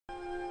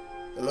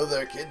Hello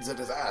there, kids. It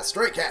is I,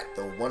 Stray Cat,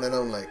 the one and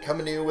only,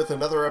 coming to you with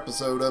another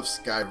episode of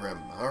Skyrim.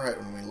 Alright,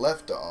 when we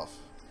left off,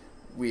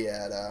 we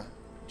had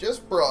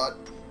just brought,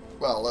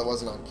 well, that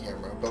wasn't on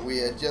camera, but we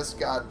had just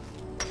got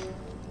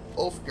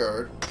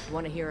Ulfgard.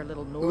 Want to hear a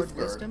little Nord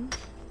wisdom?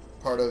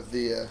 Part of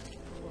the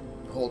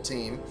whole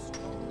team.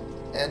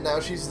 And now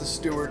she's the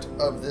steward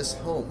of this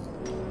home.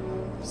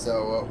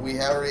 So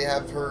we already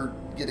have her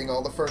getting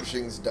all the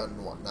furnishings done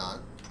and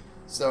whatnot.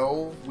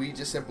 So we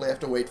just simply have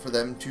to wait for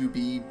them to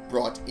be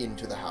brought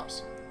into the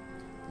house.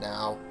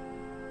 Now,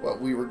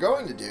 what we were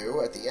going to do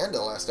at the end of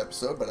the last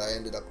episode, but I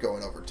ended up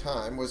going over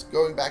time, was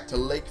going back to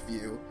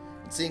Lakeview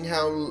and seeing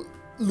how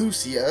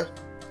Lucia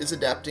is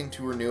adapting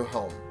to her new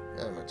home.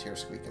 My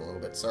tear's squeaking a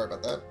little bit. Sorry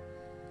about that.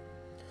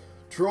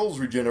 Trolls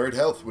regenerate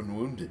health when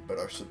wounded, but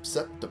are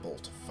susceptible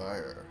to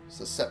fire.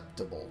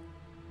 Susceptible.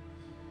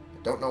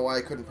 I don't know why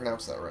I couldn't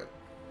pronounce that right.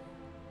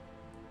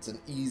 It's an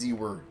easy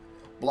word.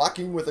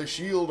 Blocking with a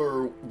shield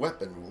or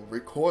weapon will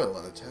recoil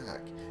an attack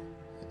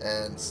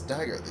and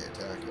stagger the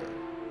attacker.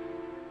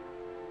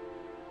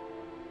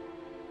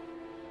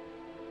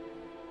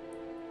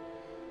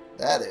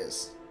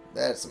 That's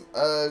some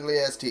ugly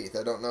ass teeth.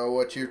 I don't know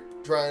what you're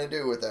trying to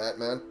do with that,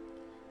 man.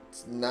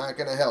 It's not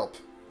gonna help.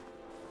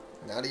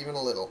 Not even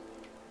a little.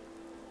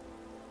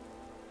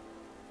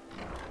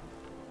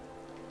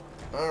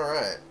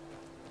 Alright.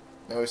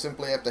 Now we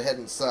simply have to head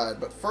inside,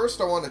 but first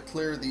I want to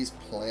clear these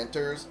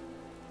planters,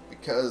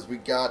 because we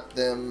got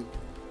them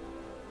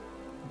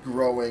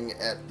growing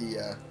at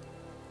the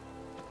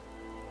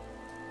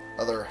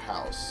other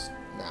house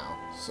now.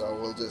 So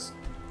we'll just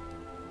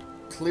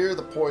clear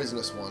the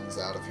poisonous ones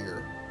out of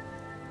here.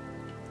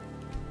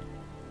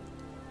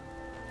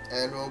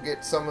 And we'll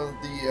get some of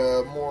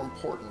the more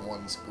important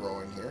ones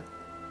growing here,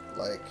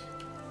 like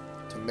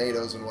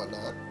tomatoes and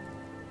whatnot,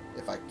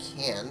 if I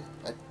can.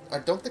 I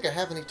don't think I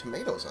have any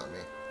tomatoes on me.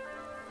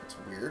 That's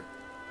weird.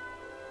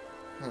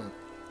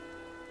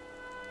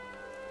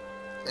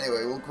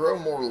 Anyway, we'll grow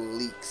more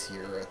leeks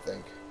here, I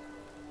think,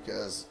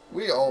 because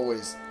we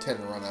always tend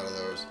to run out of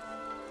those.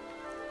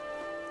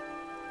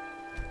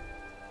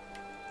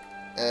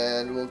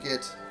 And we'll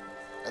get,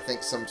 I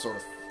think, some sort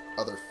of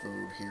other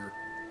food here.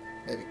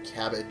 Maybe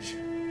cabbage.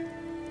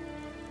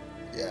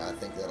 Yeah, I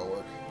think that'll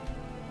work.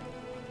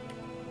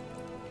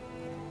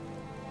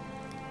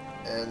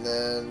 And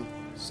then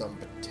some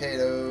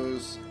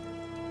potatoes.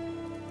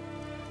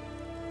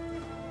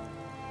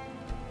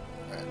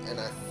 Alright, and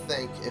I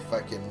think if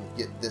I can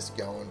get this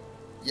going...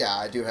 Yeah,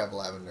 I do have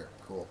lavender.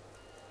 Cool.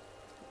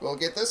 We'll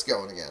get this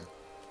going again.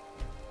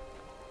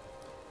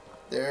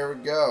 There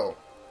we go.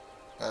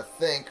 I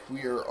think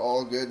we are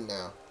all good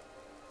now.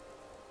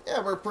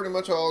 Yeah, we're pretty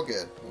much all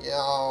good. Yeah,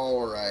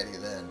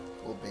 alrighty then.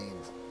 Cool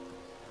beans.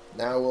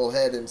 Now we'll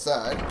head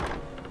inside.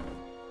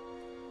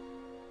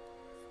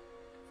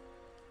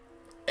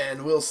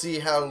 And we'll see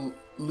how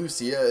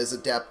Lucia is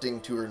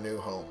adapting to her new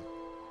home.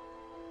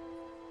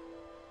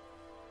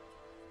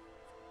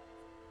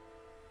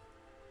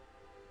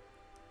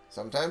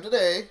 Sometime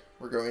today,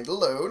 we're going to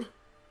load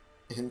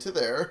into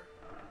there.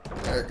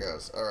 There it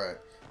goes. Alright.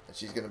 And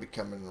she's going to be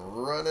coming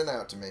running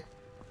out to me.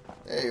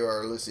 There you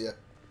are, Lucia.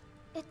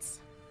 It's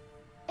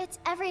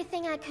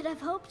everything I could have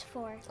hoped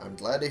for. I'm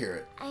glad to hear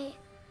it.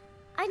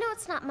 I know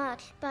it's not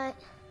much, but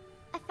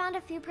I found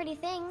a few pretty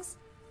things.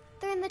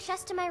 They're in the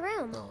chest in my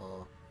room.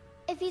 Aww.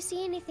 If you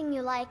see anything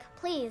you like,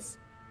 please,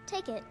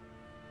 take it.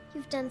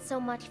 You've done so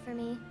much for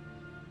me.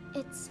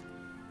 It's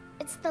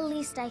the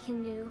least I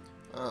can do.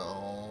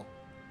 Oh,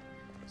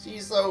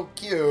 she's so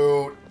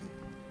cute.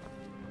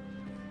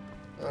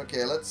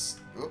 Okay, let's...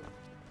 Oop.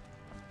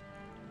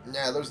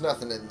 Yeah, there's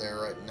nothing in there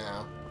right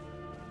now.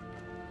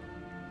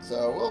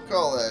 So we'll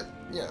call that,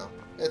 you know,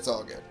 it's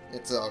all good.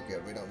 It's all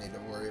good. We don't need to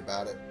worry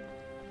about it.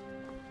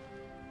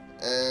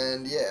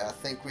 And yeah, I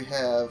think we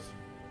have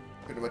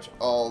pretty much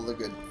all the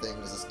good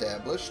things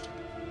established.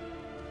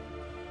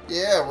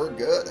 Yeah, we're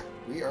good.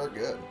 We are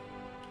good.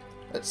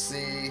 Let's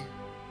see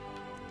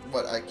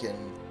what I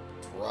can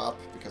drop,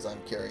 because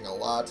I'm carrying a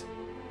lot.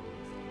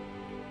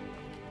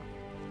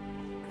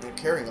 I'm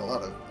carrying a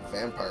lot of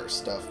vampire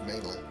stuff,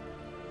 mainly.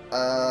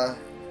 I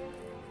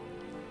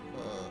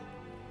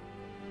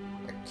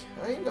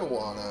kinda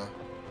wanna...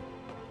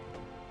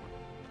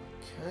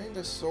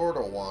 Kinda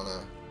sorta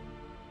wanna...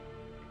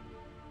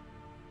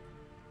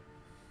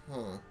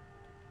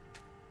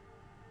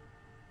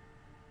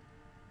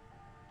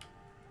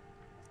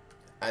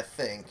 I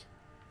think...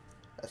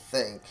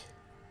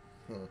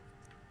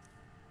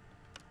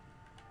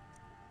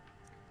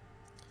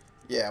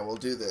 Yeah, we'll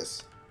do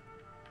this.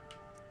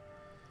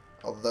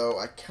 Although,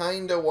 I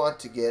kinda want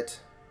to get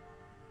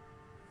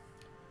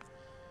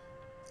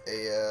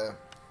a,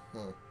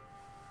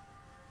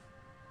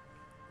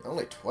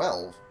 Only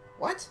 12?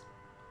 What?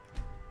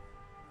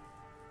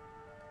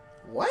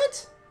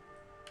 What?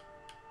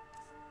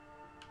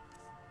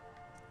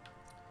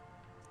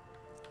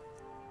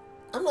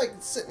 I'm like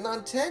sitting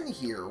on 10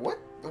 here. What?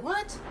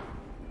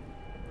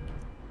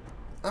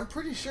 I'm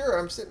pretty sure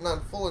I'm sitting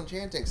on full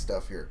enchanting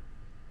stuff here.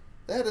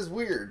 That is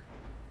weird.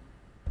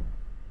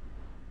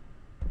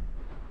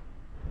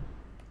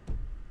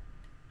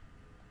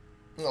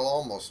 Well,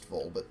 almost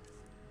full, but...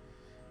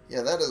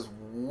 Yeah, that is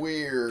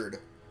weird.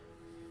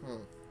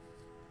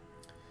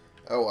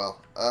 Oh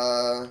well.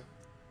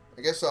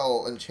 I guess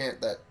I'll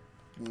enchant that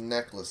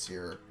necklace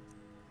here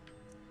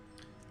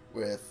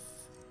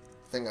with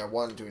the thing I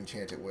wanted to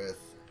enchant it with.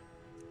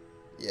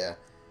 Yeah.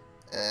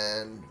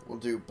 And we'll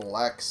do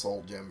black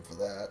soul gem for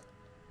that.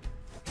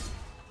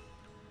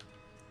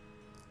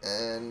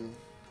 And...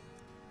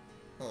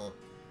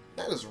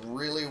 That is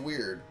really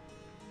weird.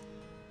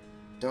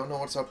 Don't know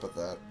what's up with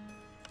that.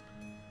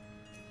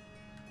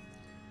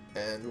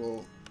 And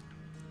we'll...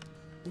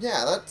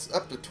 Yeah, that's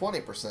up to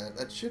 20%.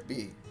 That should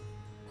be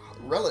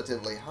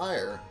relatively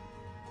higher.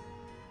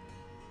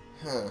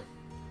 Huh.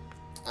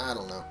 I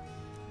don't know.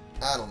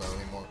 I don't know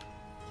anymore.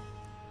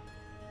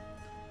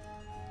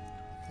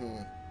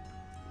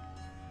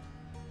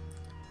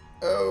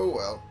 Oh,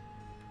 well.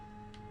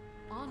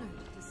 Honored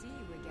to see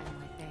you again,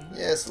 my thing.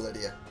 Yes,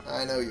 Lydia.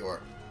 I know you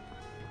are.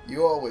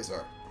 You always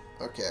are.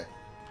 Okay.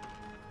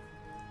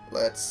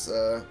 Let's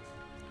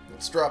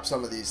drop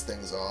some of these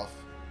things off.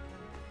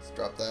 Let's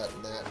drop that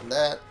and that and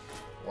that.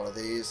 One of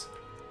these.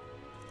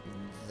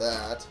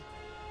 That.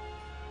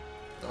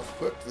 I'll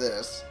equip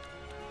this.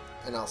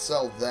 And I'll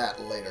sell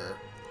that later.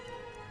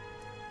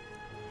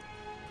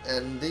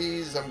 And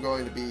these I'm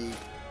going to be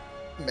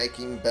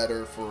making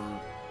better for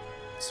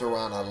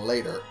Serana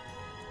later.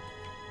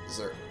 Is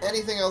there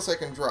anything else I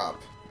can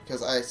drop?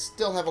 Because I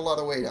still have a lot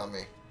of weight on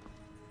me.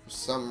 For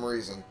some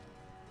reason.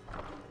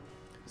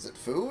 Is it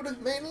food,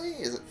 mainly?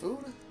 Is it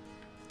food?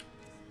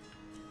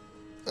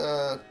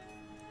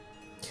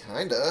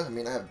 Kinda. I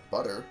mean, I have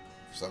butter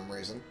for some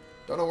reason.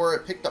 Don't know where I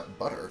picked up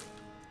butter.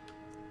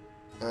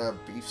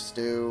 Beef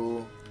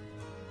stew.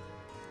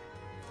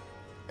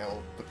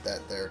 I'll put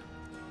that there.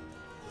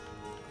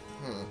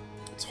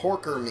 It's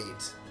horker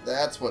meat.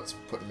 That's what's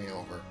putting me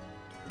over.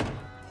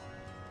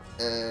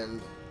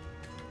 And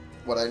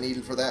what I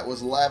needed for that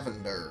was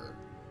lavender.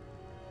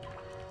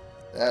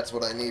 That's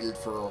what I needed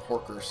for a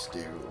horker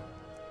stew.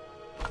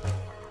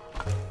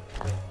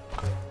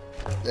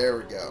 There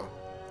we go.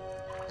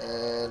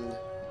 And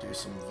do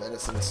some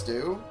venison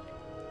stew.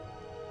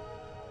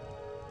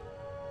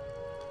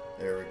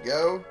 There we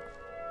go.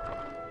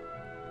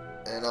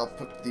 And I'll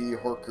put the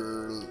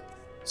horker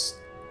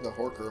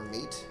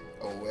meat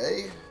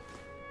away.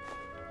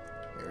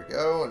 Here we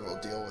go, and we'll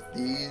deal with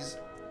these.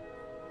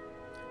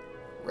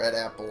 Red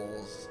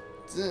apples.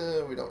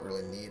 We don't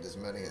really need as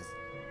many as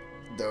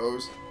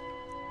those.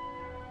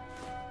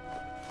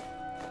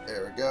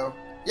 There we go.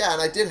 Yeah,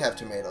 and I did have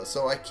tomatoes,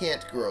 so I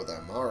can't grow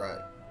them.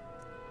 Alright.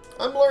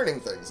 I'm learning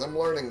things. I'm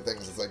learning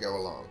things as I go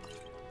along.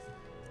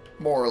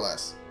 More or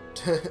less.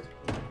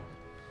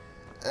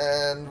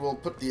 And we'll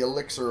put the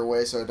elixir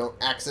away so I don't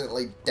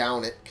accidentally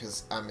down it,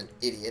 because I'm an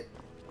idiot.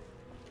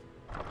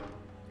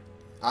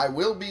 I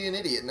will be an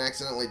idiot and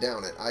accidentally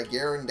down it. I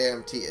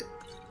guarantee it.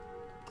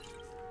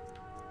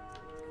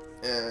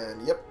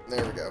 And, yep,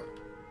 there we go.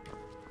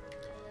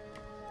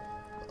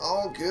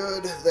 All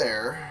good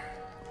there.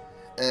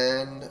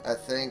 And I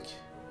think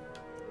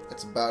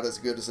it's about as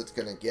good as it's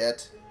going to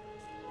get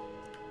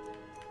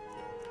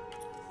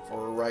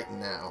for right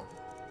now.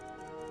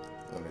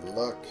 Let me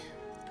look.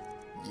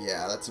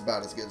 Yeah, that's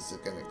about as good as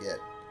it's going to get.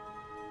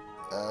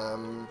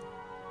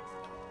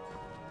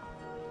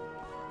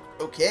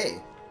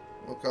 Okay.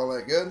 We'll call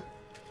that good.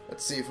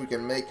 Let's see if we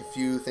can make a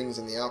few things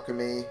in the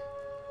alchemy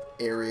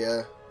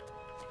area.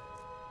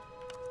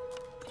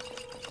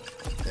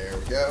 There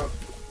we go.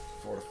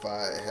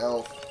 Fortify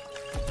health.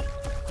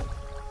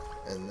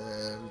 And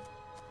then...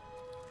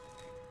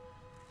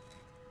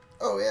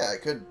 Oh yeah, I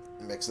could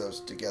mix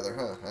those together,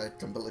 huh? I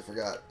completely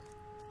forgot.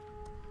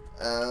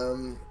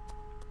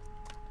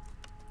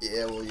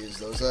 Yeah, we'll use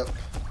those up.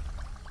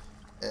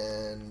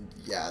 And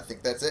yeah, I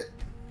think that's it.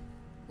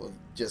 We'll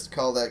just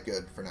call that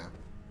good for now.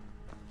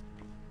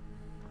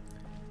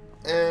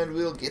 And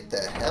we'll get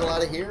the hell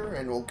out of here,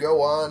 and we'll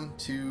go on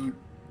to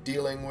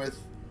dealing with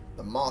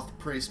the Moth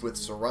Priest with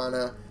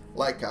Serana,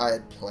 like I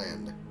had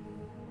planned.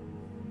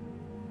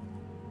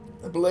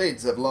 The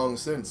Blades have long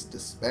since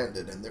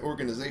disbanded, and the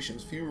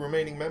organization's few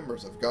remaining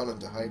members have gone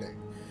into hiding.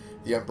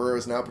 The Emperor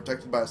is now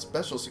protected by a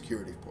special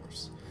security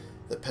force.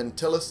 The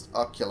Pentilus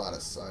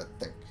Oculatus, I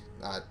think.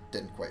 I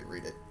didn't quite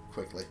read it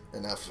quickly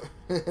enough.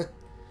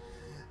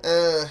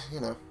 You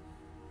know.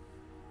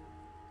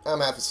 I'm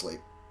half asleep.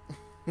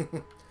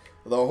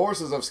 The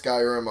horses of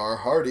Skyrim are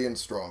hardy and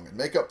strong, and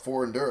make up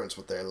for endurance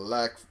with their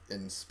lack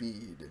in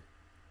speed.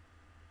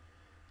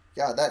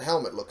 God, that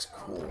helmet looks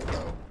cool,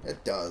 though.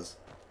 It does.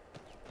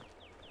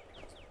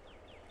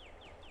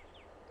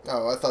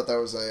 Oh, I thought that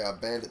was a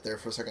bandit there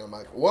for a second. I'm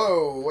like,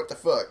 whoa, what the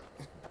fuck?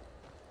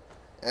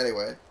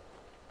 Anyway.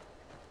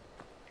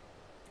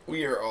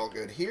 We are all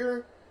good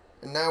here.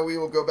 And now we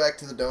will go back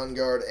to the Dawn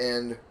Guard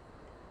and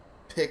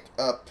pick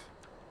up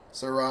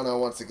Serana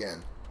once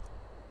again.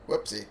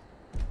 Whoopsie.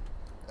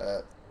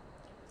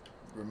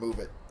 Remove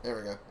it. There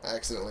we go. I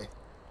accidentally...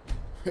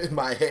 In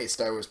my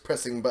haste, I was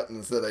pressing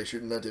buttons that I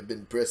should not have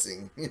been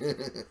pressing.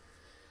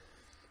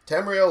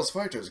 Tamriel's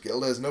Fighters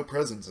Guild has no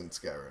presence in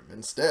Skyrim.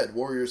 Instead,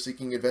 warriors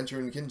seeking adventure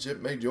and kinship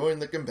may join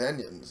the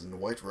Companions in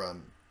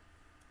Whiterun.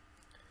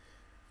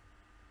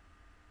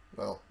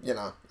 Well, you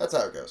know, that's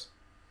how it goes.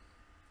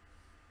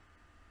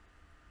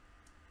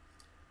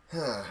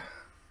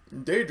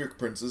 Daedric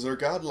princes are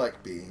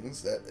godlike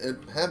beings that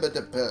inhabit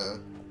a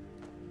pair.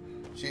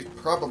 She's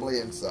probably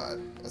inside,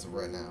 as of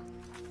right now.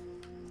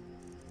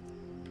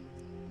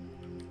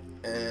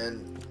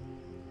 And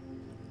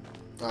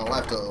I'll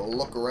have to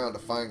look around to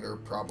find her,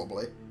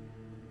 probably.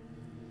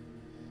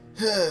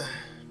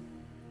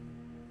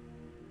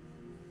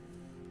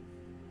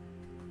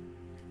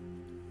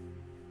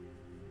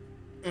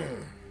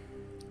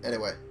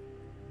 Anyway.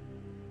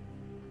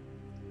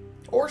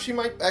 Or she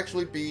might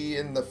actually be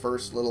in the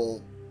first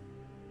little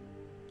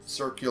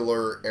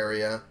circular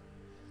area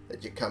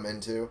that you come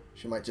into.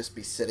 She might just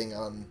be sitting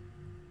on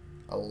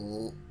a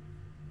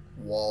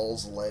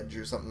wall's ledge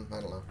or something.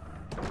 I don't know.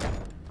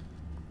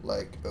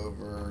 Like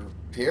over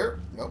here?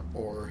 Nope.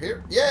 Or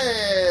here? Yeah,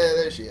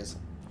 there she is.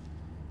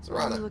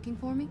 Are you looking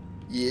for me?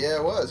 Yeah,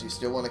 I was. You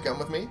still want to come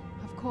with me?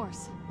 Of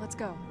course. Let's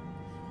go.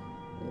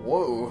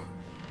 Whoa.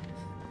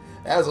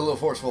 That was a little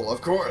forceful.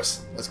 Of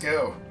course. Let's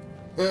go.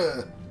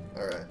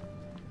 Alright.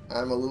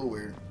 I'm a little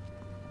weird.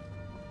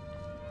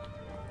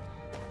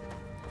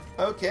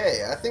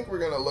 Okay, I think we're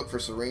going to look for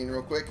Serene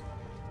real quick.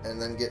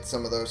 And then get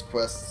some of those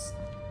quests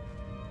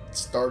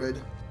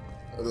started.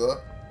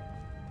 For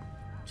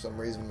some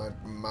reason my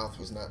mouth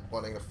was not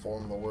wanting to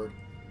form the word.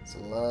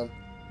 Salon.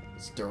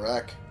 It's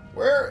Dirac.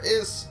 Where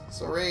is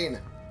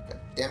Serene? God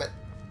damn it.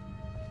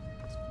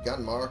 It's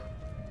Gunmar.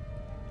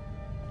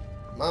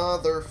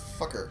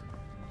 Motherfucker.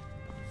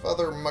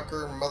 Father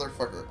mucker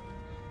motherfucker.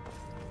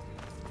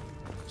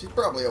 She's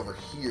probably over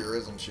here,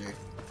 isn't she?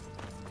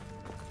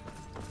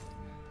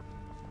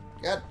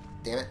 God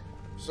damn it.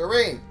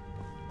 Serene!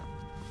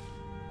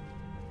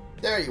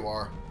 There you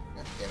are.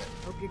 God damn it.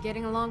 Hope you're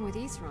getting along with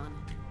Isran.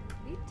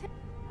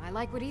 I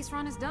like what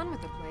Isran has done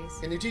with the place.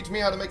 Can you teach me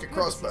how to make a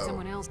crossbow?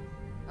 Someone else.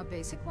 A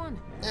basic one.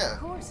 Yeah. Of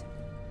course.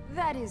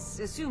 That is,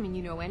 assuming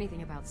you know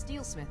anything about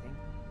steelsmithing.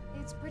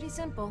 It's pretty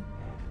simple.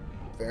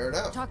 Fair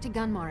enough. Talk to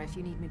Gunmar if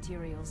you need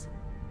materials.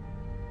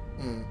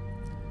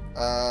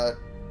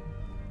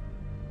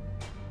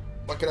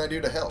 What can I do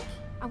to help?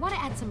 I want to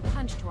add some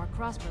punch to our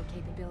crossbow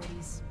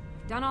capabilities.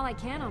 I've done all I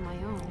can on my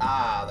own.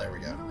 Ah, there we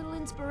go. Need a little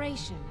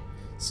inspiration.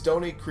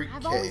 Stony Creek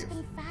I've Cave. always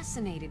been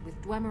fascinated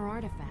with Dwemer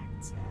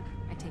artifacts.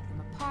 I take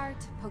them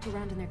apart, poke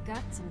around in their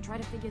guts, and try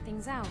to figure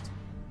things out.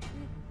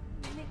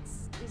 With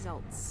mixed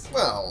results.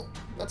 Well,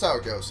 that's how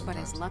it goes But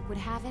sometimes. as luck would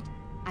have it,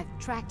 I've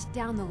tracked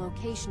down the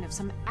location of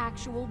some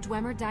actual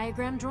Dwemer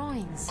diagram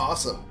drawings.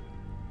 Awesome.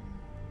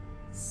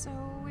 So,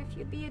 if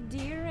you'd be a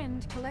dear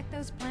and collect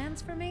those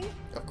plans for me?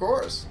 Of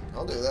course.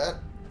 I'll do that.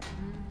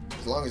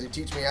 As long as you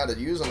teach me how to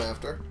use them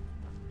after.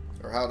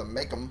 Or how to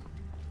make them.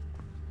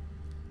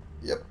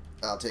 Yep.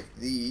 I'll take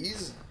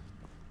these.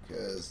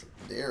 Because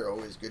they're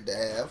always good to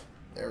have.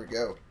 There we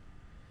go.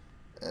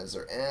 Is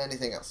there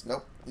anything else?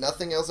 Nope.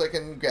 Nothing else I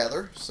can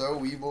gather. So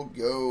we will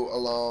go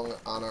along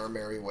on our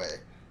merry way.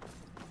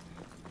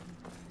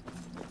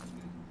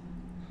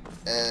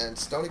 And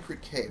Stony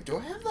Creek Cave. Do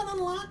I have that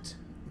unlocked?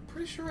 I'm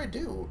pretty sure I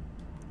do.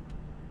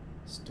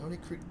 Stony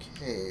Creek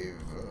Cave.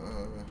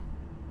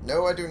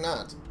 No, I do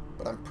not.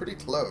 But I'm pretty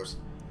close.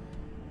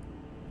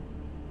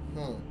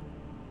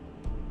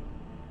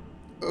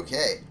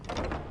 Okay.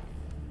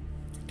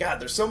 God,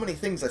 there's so many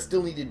things I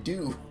still need to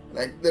do.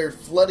 And they're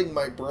flooding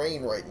my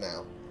brain right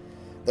now.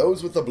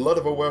 Those with the blood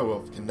of a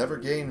werewolf can never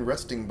gain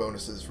resting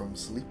bonuses from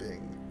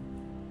sleeping.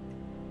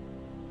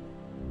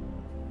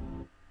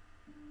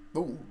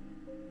 Ooh.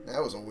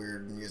 That was a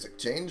weird music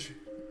change.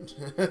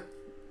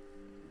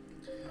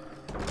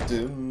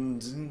 Dun,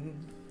 dun.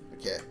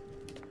 Okay.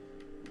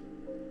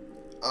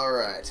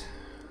 Alright.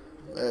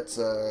 Let's,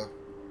 have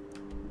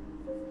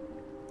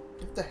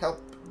to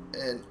help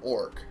an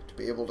orc to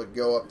be able to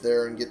go up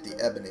there and get the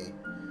ebony.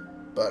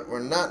 But we're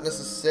not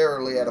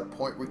necessarily at a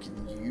point where we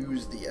can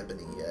use the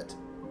ebony yet.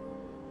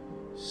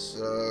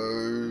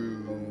 So...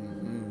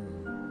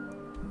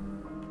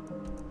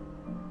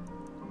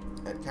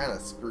 that kind of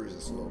screws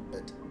us a little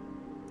bit.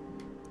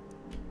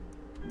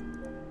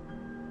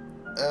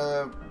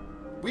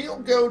 We'll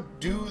go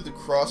do the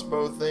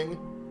crossbow thing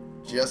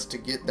just to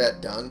get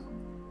that done.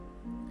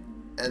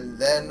 And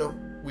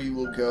then we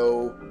will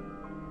go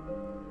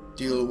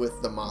deal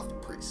with the Moth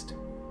Priest.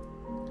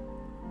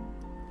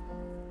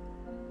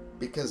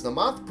 Because the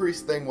Moth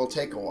Priest thing will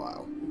take a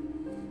while.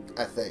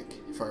 I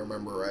think, if I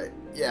remember right.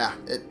 Yeah,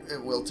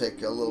 it will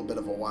take a little bit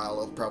of a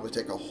while. It'll probably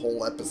take a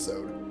whole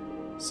episode.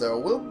 So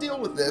we'll deal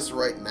with this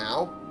right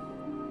now.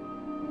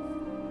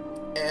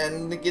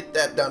 And get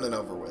that done and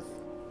over with.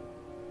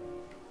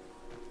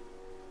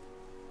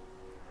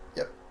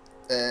 Yep.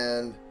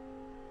 And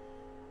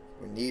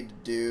we need to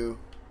do...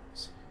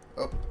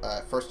 Oh,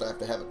 first I have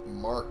to have it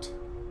marked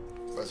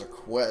as a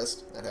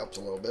quest. That helps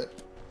a little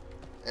bit.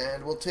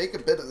 And we'll take a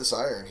bit of this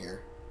iron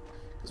here.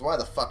 Because why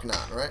the fuck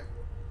not, right?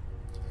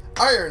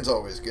 Iron's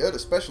always good,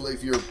 especially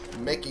if you're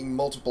making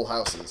multiple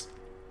houses.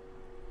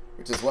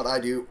 which is what I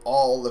do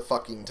all the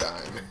fucking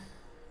time.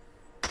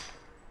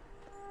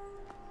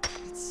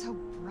 It's so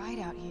bright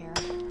out here.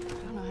 I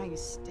don't know how you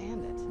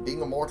stand it.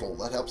 Being immortal,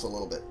 that helps a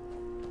little bit.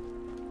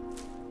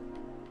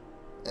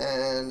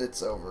 And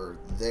it's over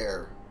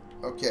there.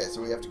 Okay,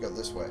 so we have to go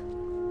this way.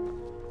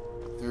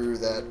 Through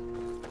that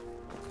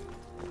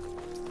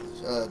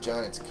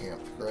Giants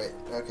camp. Great.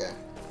 Okay.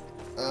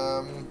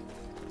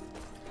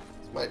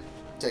 This might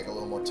take a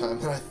little more time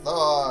than I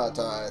thought.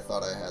 I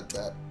thought I had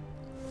that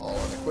all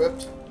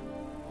unequipped.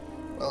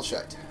 Well,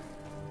 shite.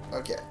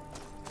 Okay.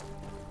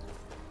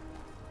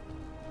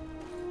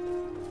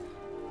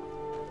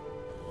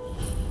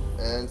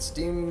 And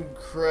Steam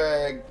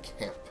Crag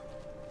Camp.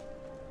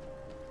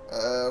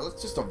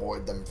 Let's just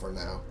avoid them for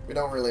now. We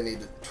don't really need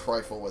to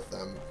trifle with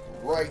them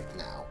right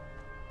now.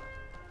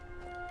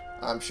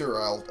 I'm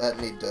sure I'll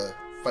need to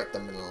fight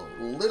them in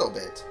a little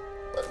bit,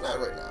 but not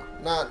right now.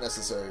 Not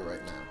necessary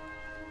right now.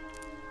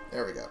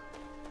 There we go.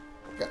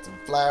 Got some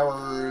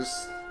flowers.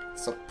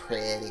 So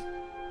pretty.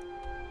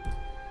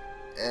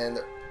 And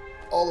they're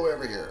all the way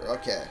over here.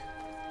 Okay.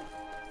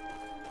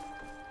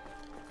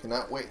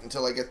 Cannot wait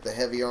until I get the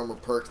heavy armor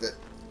perk that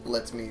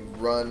lets me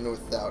run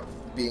without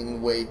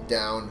being weighed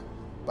down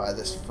by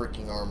this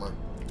freaking armor.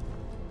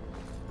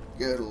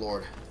 Good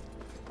lord.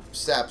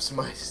 Saps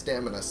my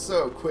stamina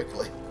so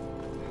quickly.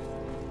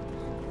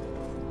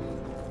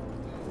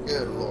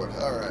 Good lord.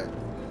 Alright.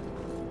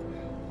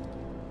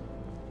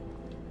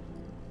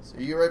 So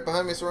are you right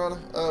behind me, Serana?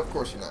 Of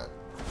course you're not.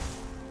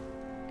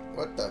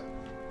 What the?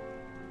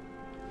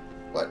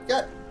 What?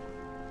 God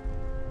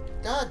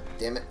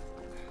damn it.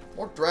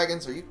 More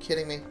dragons? Are you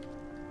kidding me?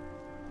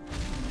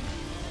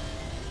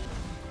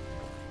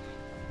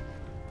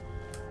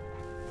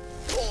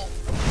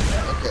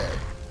 Okay.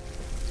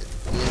 Get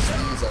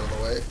these out of the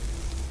way.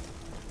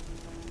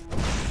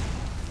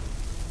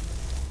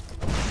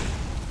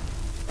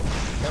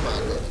 Come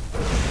on, David.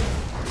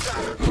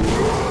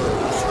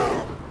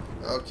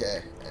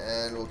 Okay,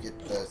 and we'll get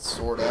the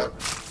sword out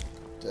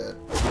to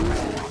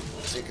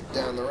take it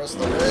down the rest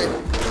of the way.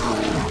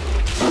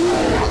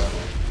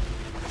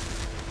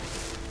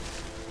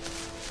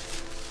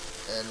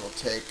 And we'll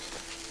take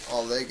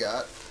all they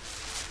got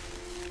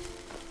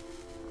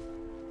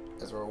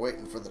as we're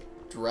waiting for the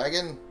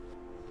dragon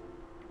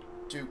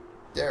to...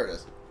 There it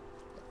is.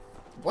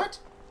 What?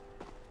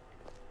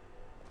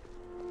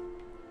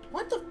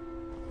 What the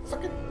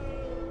fucking...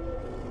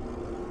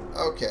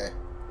 Okay.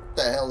 What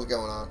the hell is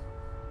going on?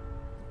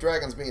 The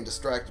dragon's being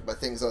distracted by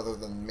things other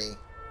than me.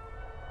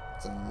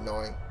 It's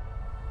annoying.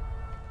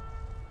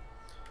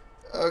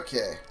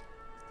 Okay.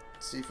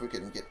 Let's see if we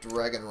can get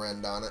Dragon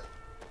Rend on it.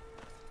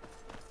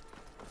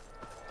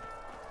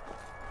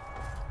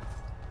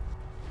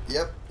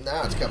 Yep,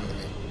 now it's coming to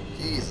me.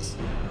 Jesus.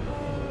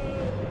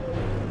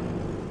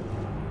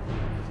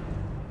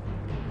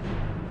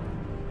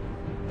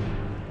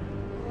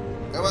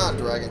 Come on,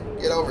 dragon.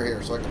 Get over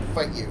here so I can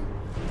fight you.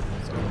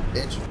 Son of a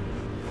bitch.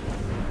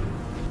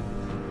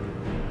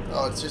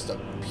 Oh, it's just a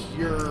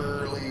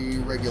purely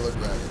regular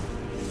dragon.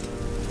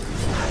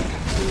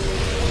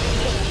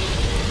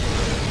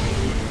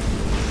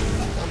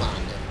 Come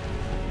on, then.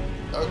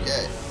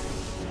 Okay.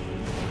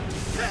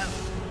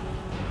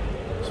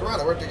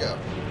 Serana, where'd you go?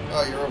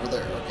 Oh, you're over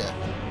there. Okay.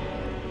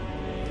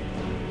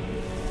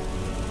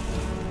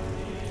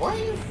 Why are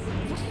you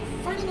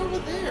fighting over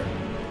there?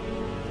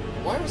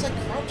 Why was I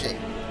crouching?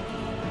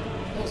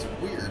 That was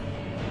weird.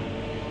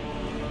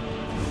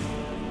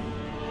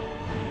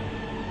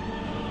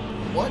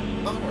 What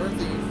on earth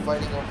are you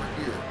fighting over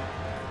here?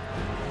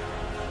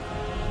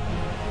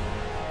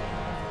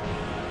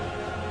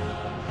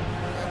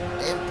 God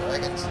damn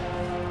dragons.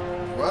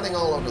 Running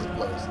all over the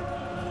place.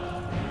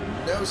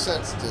 No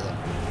sense to them.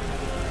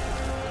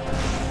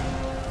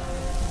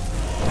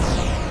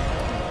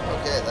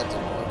 Okay, that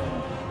didn't work.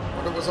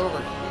 What was over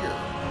here?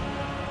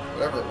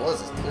 Whatever it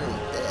was is clearly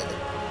dead.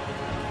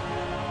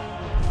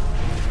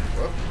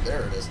 Whoop,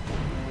 there it is.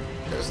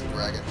 There's the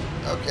dragon.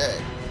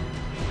 Okay.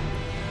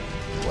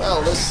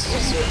 Well, this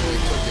certainly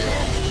took a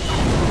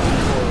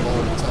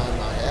long time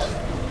I had.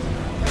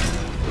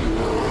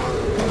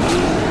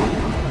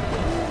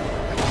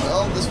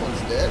 Well, this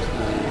one's dead.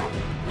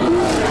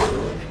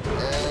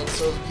 And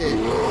so's the cave.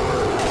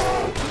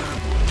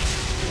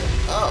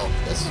 Oh,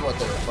 this is what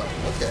they were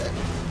fighting. Okay.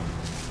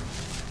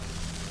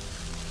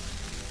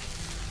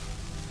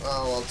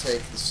 Well, I'll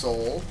take the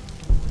soul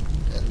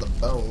and the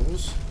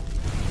bones.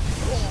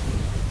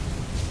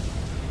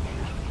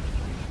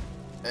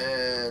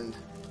 And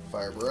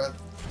fire breath.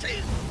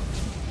 And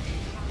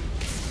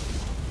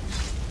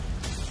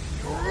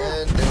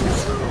there we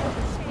go.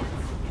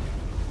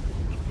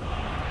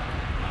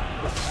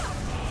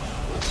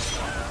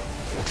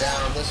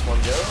 Down this one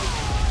goes.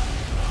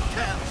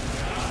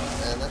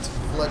 And that's a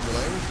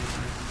fledgling.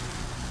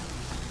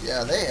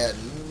 Yeah, they had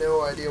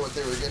no idea what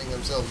they were getting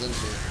themselves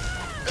into.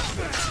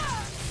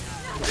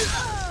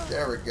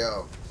 There we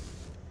go.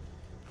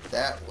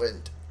 That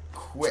went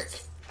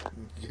quick.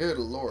 Good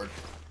lord.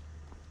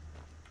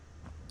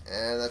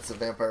 And that's the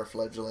vampire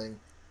fledgling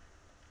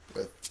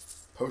with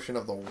Potion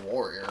of the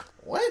Warrior.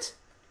 What?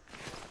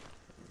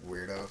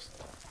 Weirdos.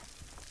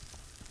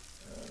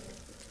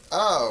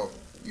 Oh,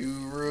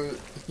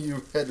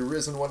 you had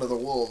risen one of the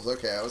wolves.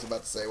 Okay, I was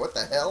about to say, what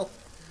the hell?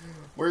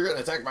 We're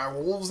gonna attack by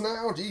wolves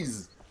now?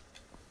 Jeez.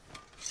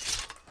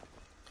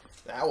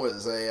 That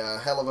was a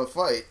hell of a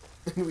fight.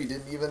 We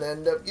didn't even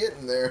end up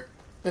getting there.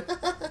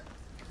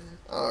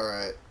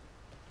 Alright.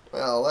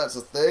 Well, that's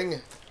a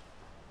thing.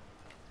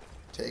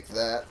 Take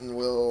that, and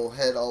we'll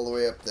head all the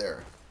way up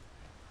there.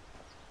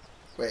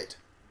 Wait.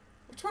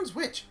 Which one's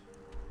which?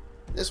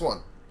 This one.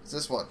 It's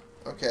this one.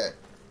 Okay.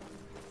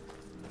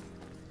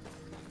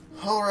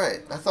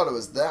 Alright. I thought it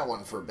was that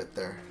one for a bit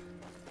there.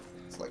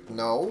 It's like,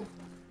 no.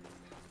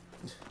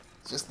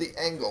 It's just the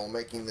angle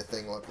making the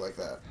thing look like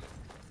that.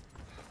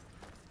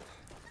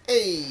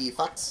 Hey,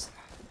 Fox.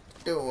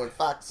 Doing,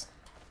 Fox.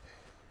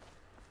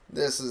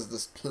 This is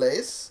this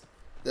place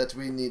that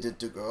we needed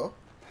to go.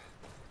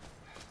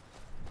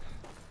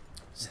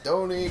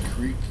 Stony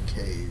Creek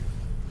Cave.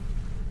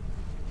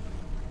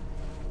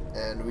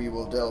 And we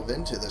will delve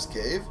into this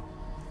cave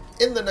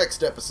in the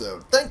next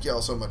episode. Thank you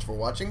all so much for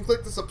watching.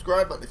 Click the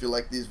subscribe button if you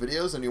like these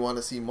videos and you want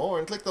to see more,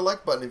 and click the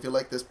like button if you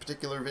like this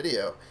particular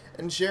video,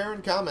 and share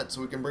and comment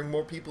so we can bring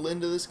more people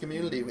into this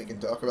community. We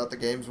can talk about the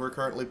games we're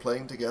currently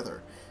playing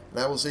together. And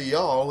I will see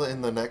y'all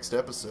in the next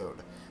episode.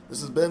 This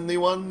has been the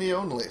one, the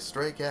only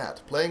Stray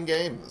Cat, playing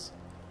games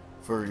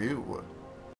for you.